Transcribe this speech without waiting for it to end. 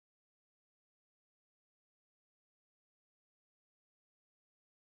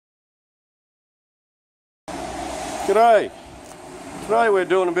G'day. Today we're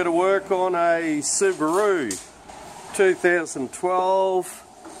doing a bit of work on a Subaru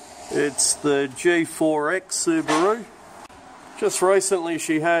 2012. It's the G4X Subaru. Just recently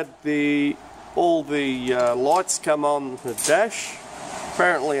she had all the lights come on the dash.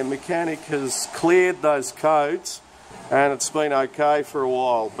 Apparently a mechanic has cleared those codes and it's been okay for a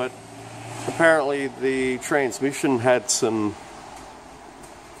while, but apparently the transmission had some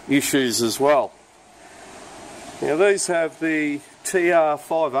issues as well. Now these have the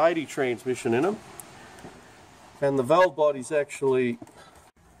TR580 transmission in them, and the valve body's actually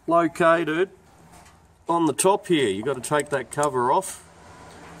located on the top here. You've got to take that cover off.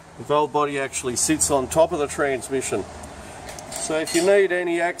 The valve body actually sits on top of the transmission. So if you need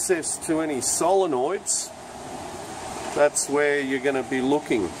any access to any solenoids, that's where you're going to be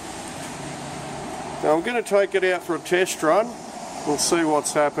looking. Now I'm going to take it out for a test run. We'll see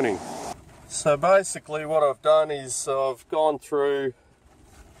what's happening. So basically what I've done is I've gone through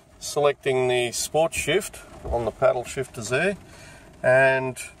selecting the sport shift on the paddle shifters there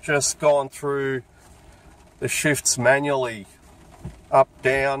and just gone through the shifts manually, up,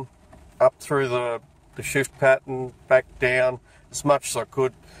 down, up through the shift pattern, back down as much as I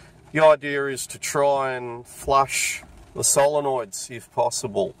could. The idea is to try and flush the solenoids if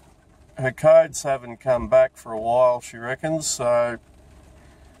possible. Her codes haven't come back for a while, she reckons, so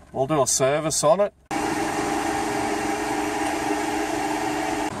we'll do a service on it.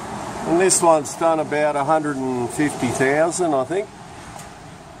 And this one's done about 150,000, I think.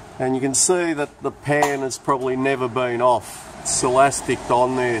 And you can see that the pan has probably never been off. It's elasticed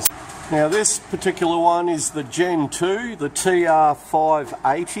on there. Now this particular one is the Gen 2, the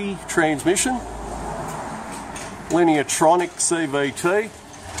TR580 transmission. Lineartronic CVT.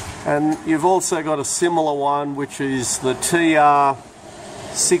 And you've also got a similar one which is the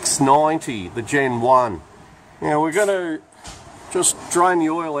TR690, the Gen 1. Now we're going to just drain the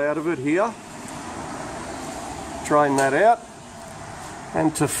oil out of it here. Drain that out.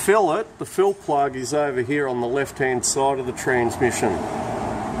 And to fill it, the fill plug is over here on the left hand side of the transmission.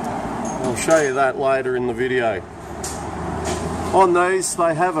 I'll show you that later in the video. On these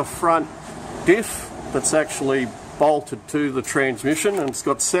they have a front diff that's actually bolted to the transmission, and it's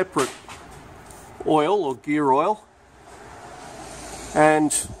got separate oil or gear oil.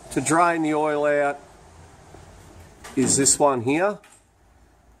 And to drain the oil out is this one here.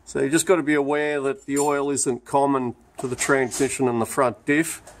 So you just got to be aware that the oil isn't common to the transmission and the front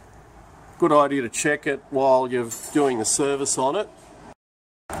diff. Good idea to check it while you're doing the service on it.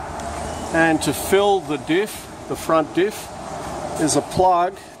 And to fill the diff, the front diff, there's a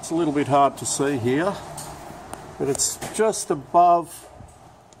plug. It's a little bit hard to see here, but it's just above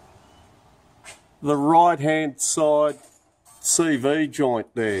the right hand side CV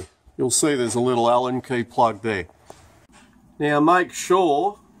joint there. You'll see there's a little Allen key plug there. Now make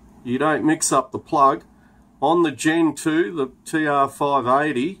sure you don't mix up the plug. On the Gen 2, the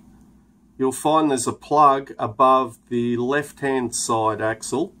TR580, you'll find there's a plug above the left hand side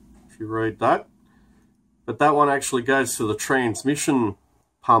axle, if you read that. But that one actually goes to the transmission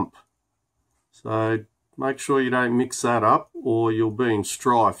pump. So make sure you don't mix that up or you'll be in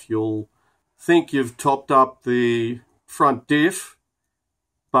strife. You'll think you've topped up the front diff,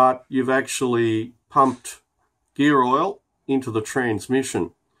 but you've actually pumped gear oil into the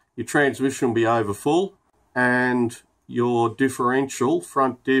transmission. Your transmission will be over full and your differential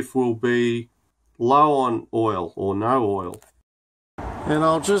front diff will be low on oil or no oil. And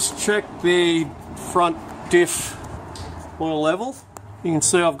I'll just check the front diff oil level. You can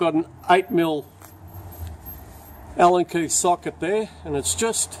see I've got an 8mm Allen key socket there, and it's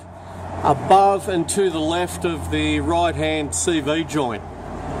just above and to the left of the right hand CV joint.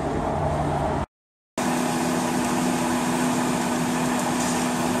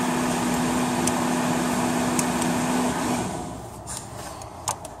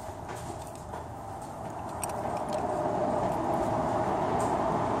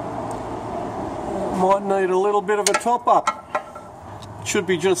 Might need a little bit of a top up. Should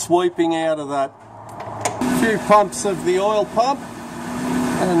be just sweeping out of that. A few pumps of the oil pump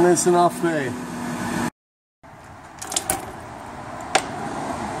and there's enough there.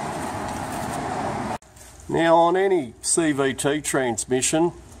 Now on any CVT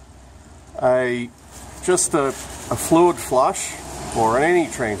transmission, just a fluid flush, or on any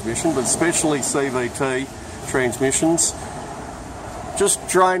transmission, but especially CVT transmissions, just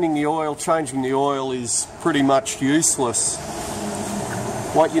draining the oil, changing the oil is pretty much useless.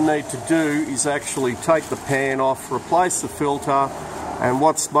 What you need to do is actually take the pan off, replace the filter, and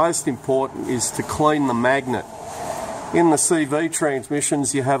what's most important is to clean the magnet. In the CV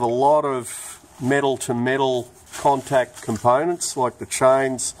transmissions you have a lot of metal to metal contact components like the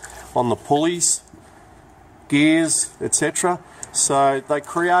chains on the pulleys, gears, etc. So they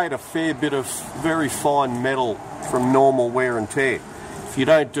create a fair bit of very fine metal from normal wear and tear. If you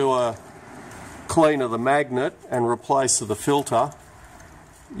don't do a clean of the magnet and replace the filter,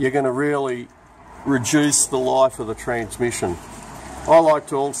 you're going to really reduce the life of the transmission. I like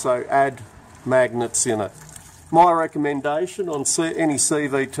to also add magnets in it. My recommendation on any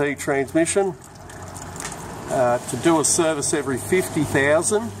CVT transmission, to do a service every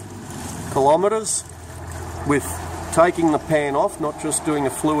 50,000 kilometres with taking the pan off, not just doing a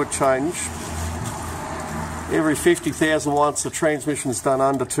fluid change. Every 50,000 once the transmission's done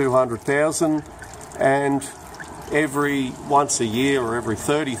under 200,000, and once a year or every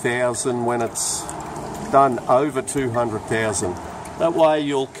 30,000 when it's done over 200,000. That way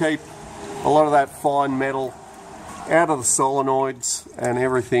you'll keep a lot of that fine metal out of the solenoids and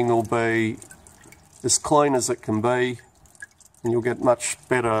everything will be as clean as it can be, and you'll get much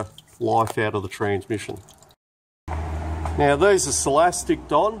better life out of the transmission. Now these are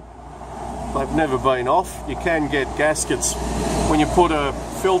celasticed on, they've never been off. You can get gaskets when you put a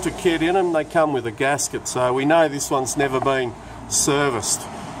filter kit in them, they come with a gasket, so we know this one's never been serviced.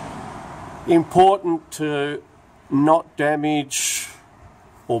 Important to not damage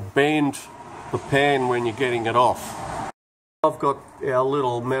or bend the pan when you're getting it off. I've got our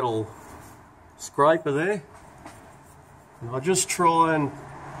little metal scraper there, and I just try and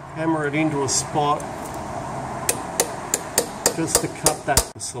hammer it into a spot just to cut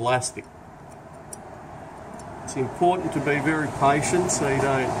that celastic. It's important to be very patient so you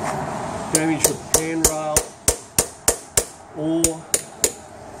don't damage the pan rail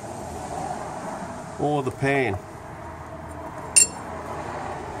or the pan.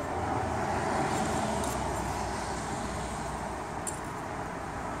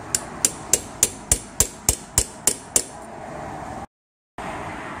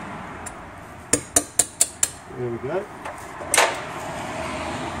 There we go.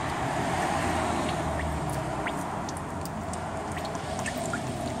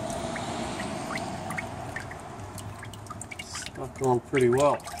 Stuck on pretty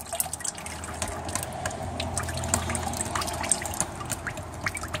well.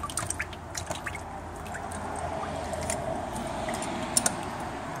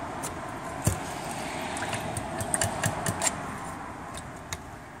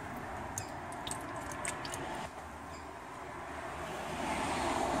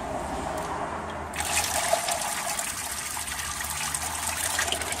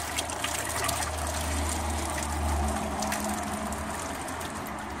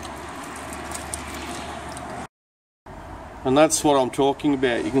 And that's what I'm talking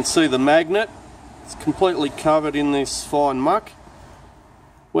about. You can see the magnet, it's completely covered in this fine muck.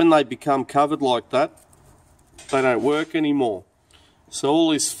 When they become covered like that, they don't work anymore. So all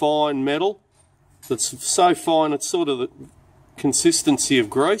this fine metal, that's so fine it's sort of the consistency of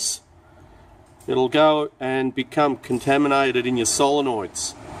grease, it'll go and become contaminated in your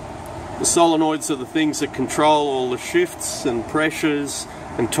solenoids. The solenoids are the things that control all the shifts and pressures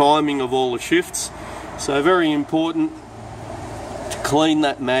and timing of all the shifts. So very important, clean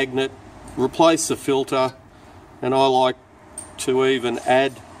that magnet, replace the filter, and I like to even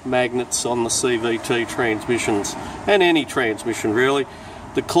add magnets on the CVT transmissions, and any transmission really.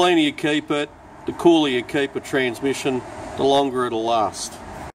 The cleaner you keep it, the cooler you keep a transmission, the longer it'll last.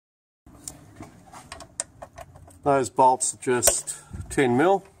 Those bolts are just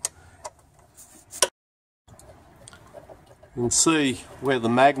 10mm. You can see where the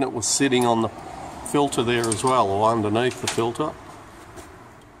magnet was sitting on the filter there as well, or underneath the filter.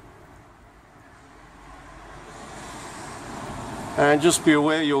 And just be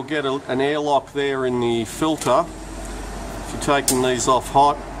aware you'll get an airlock there in the filter. If you're taking these off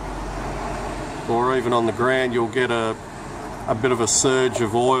hot or even on the ground, you'll get a bit of a surge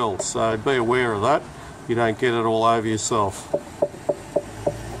of oil, so be aware of that. You don't get it all over yourself.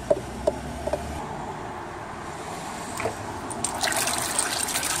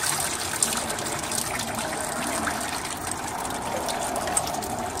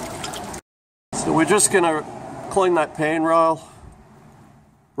 So we're just going to clean that pan rail,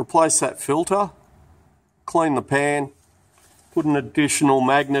 replace that filter, clean the pan, put an additional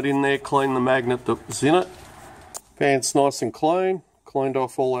magnet in there, clean the magnet that was in it. Pan's nice and clean, cleaned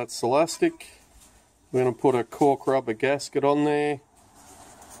off all that celastic. We're going to put a cork rubber gasket on there.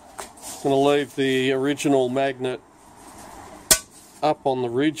 Going to leave the original magnet up on the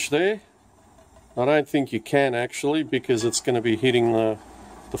ridge there. I don't think you can actually, because it's going to be hitting the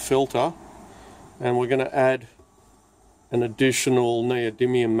filter. And we're going to add an additional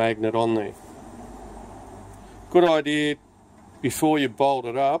neodymium magnet on there. Good idea before you bolt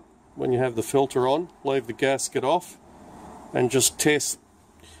it up, when you have the filter on, leave the gasket off and just test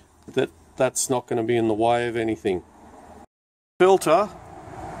that that's not going to be in the way of anything. Filter,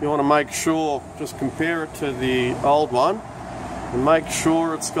 you want to make sure, just compare it to the old one and make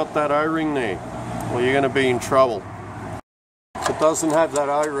sure it's got that O-ring there, or you're going to be in trouble. If it doesn't have that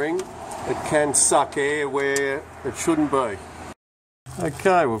O-ring, it can suck air where it shouldn't be.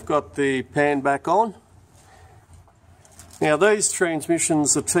 Okay, we've got the pan back on. Now these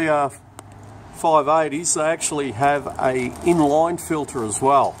transmissions, the TR580s, they actually have a inline filter as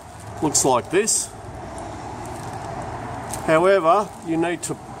well. Looks like this. However, you need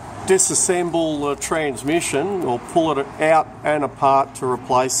to disassemble the transmission or pull it out and apart to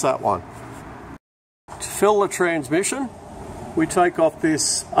replace that one. To fill the transmission, we take off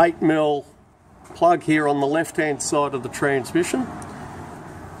this 8mm plug here on the left hand side of the transmission,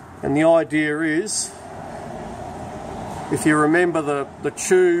 and the idea is, if you remember the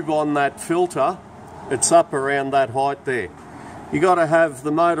tube on that filter, it's up around that height there. You got to have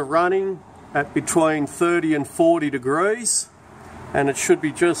the motor running at between 30 and 40 degrees, and it should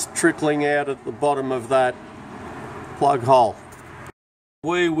be just trickling out at the bottom of that plug hole.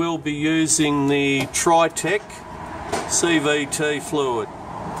 We will be using the Tritec CVT fluid.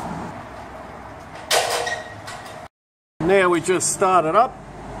 Now we just start it up.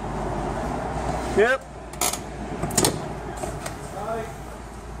 Yep.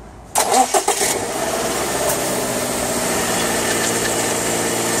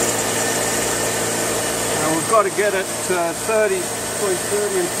 Got to get it between 30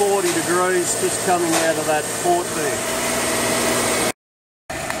 and 40 degrees, just coming out of that port there.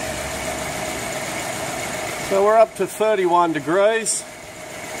 So we're up to 31 degrees.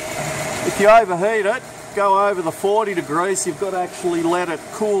 If you overheat it, go over the 40 degrees, you've got to actually let it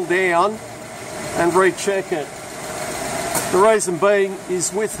cool down and recheck it. The reason being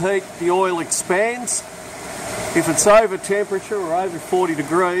is with heat the oil expands. If it's over temperature or over 40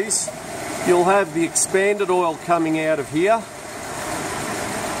 degrees, you'll have the expanded oil coming out of here,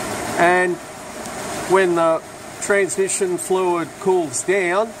 and when the transmission fluid cools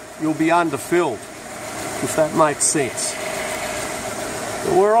down, you'll be underfilled, if that makes sense.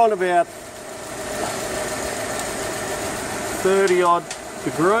 But we're on about 30 odd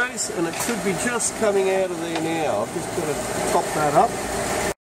degrees, and it should be just coming out of there now. I've just got to top that up.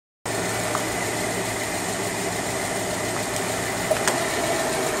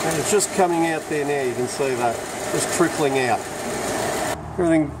 And it's just coming out there now, you can see that, just trickling out.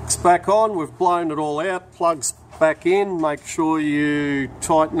 Everything's back on, we've blown it all out, plug's back in. Make sure you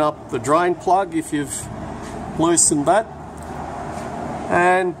tighten up the drain plug if you've loosened that.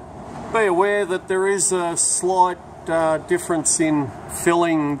 And be aware that there is a slight difference in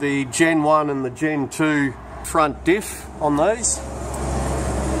filling the Gen 1 and the Gen 2 front diff on these.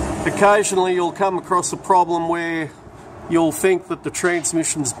 Occasionally you'll come across a problem where you'll think that the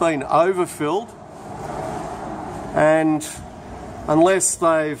transmission's been overfilled, and unless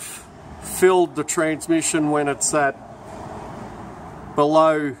they've filled the transmission when it's at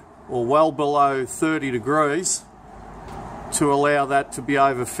below or well below 30 degrees to allow that to be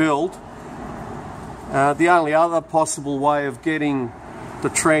overfilled, the only other possible way of getting the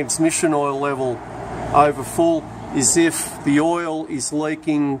transmission oil level over full is if the oil is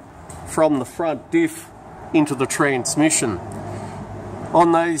leaking from the front diff into the transmission.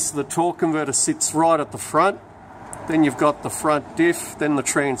 On these, the torque converter sits right at the front, then you've got the front diff, then the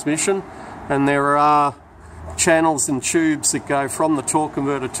transmission, and there are channels and tubes that go from the torque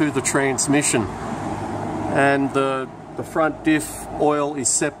converter to the transmission, and the front diff oil is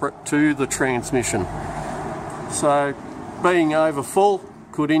separate to the transmission. So being over full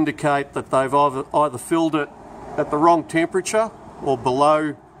could indicate that they've either filled it at the wrong temperature or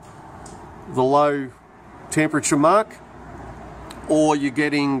below the low temperature mark, or you're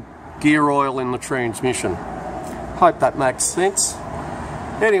getting gear oil in the transmission. Hope that makes sense.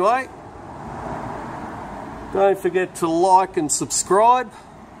 Anyway, don't forget to like and subscribe.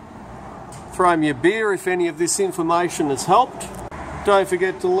 Throw me a beer if any of this information has helped. Don't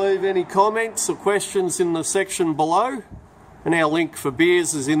forget to leave any comments or questions in the section below, and our link for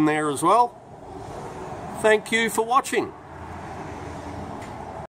beers is in there as well. Thank you for watching.